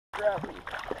crappie.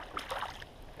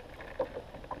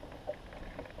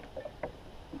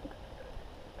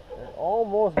 They're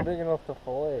almost big enough to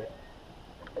fillet.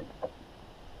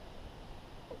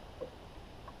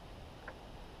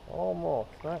 Almost,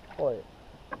 not quite.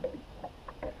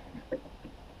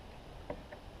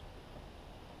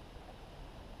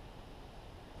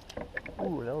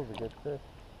 Ooh, that was a good fish.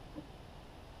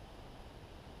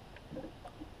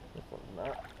 This one's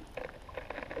not.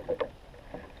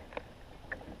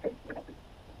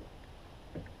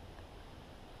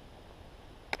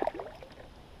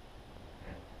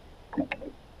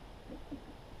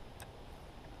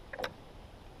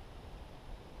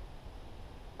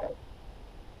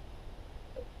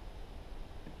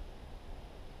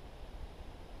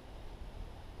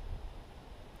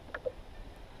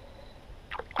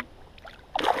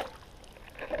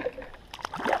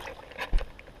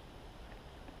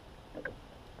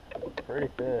 Pretty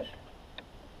fish.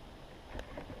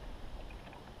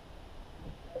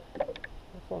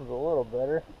 This one's a little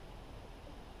better.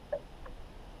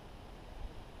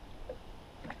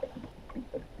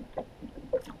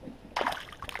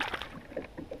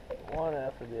 One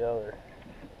after the other.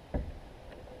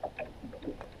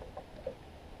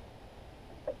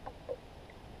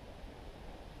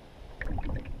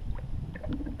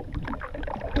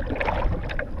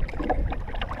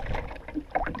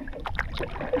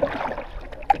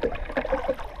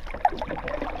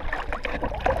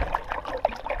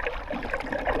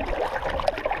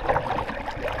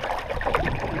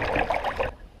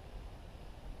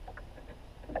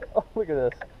 Oh, look at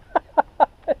this.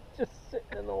 It's just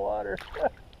sitting in the water.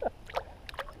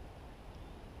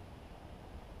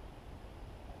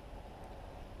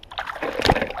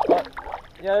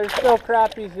 Yeah, there's still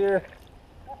crappies here.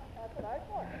 That's what I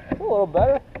thought. It's a little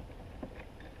better.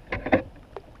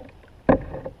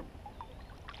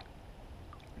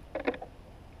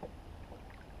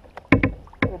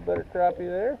 A little better crappie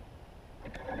there.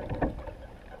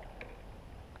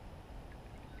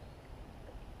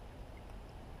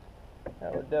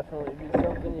 That would definitely be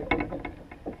something you could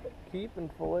keep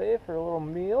and fillet for a little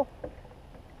meal.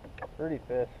 Pretty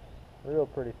fish. Real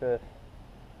pretty fish.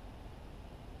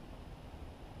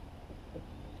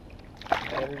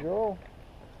 There we go.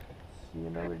 See you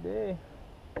another day.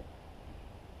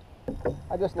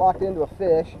 I just locked into a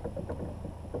fish,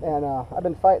 and I've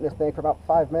been fighting this thing for about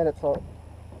 5 minutes. So,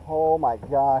 oh my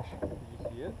gosh! Did you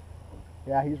see it?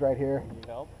 Yeah, he's right here. Need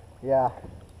help? Yeah.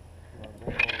 You want to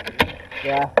bring it over here?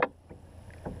 Yeah.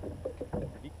 Did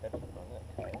he catch it on that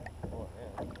kayak? Oh man,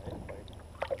 that's a nice bite.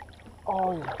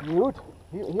 Oh, he's cute.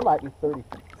 He might be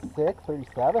 36,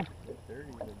 37. 30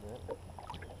 in that.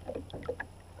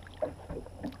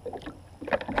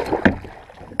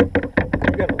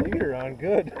 You got a leader on,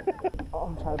 good. Oh,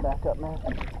 I'm trying to back up, man.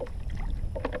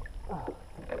 Oh.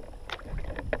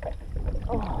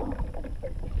 Oh.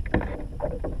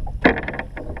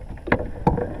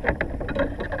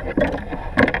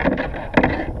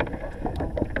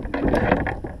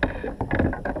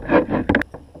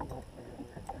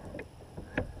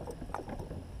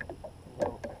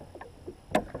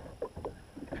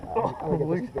 I'm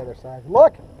gonna get this to the other side.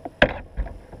 Look! That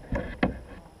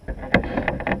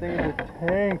thing's a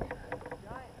tank.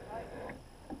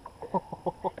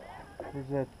 There's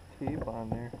that tape on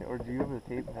there. Or do you have the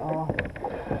tape? Oh,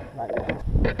 not yet.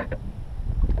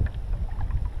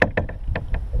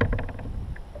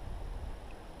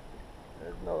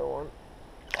 There's another one.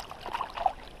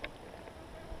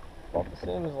 About the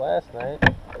same as last night.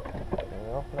 You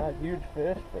know, not huge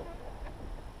fish, but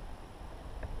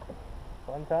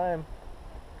fun time.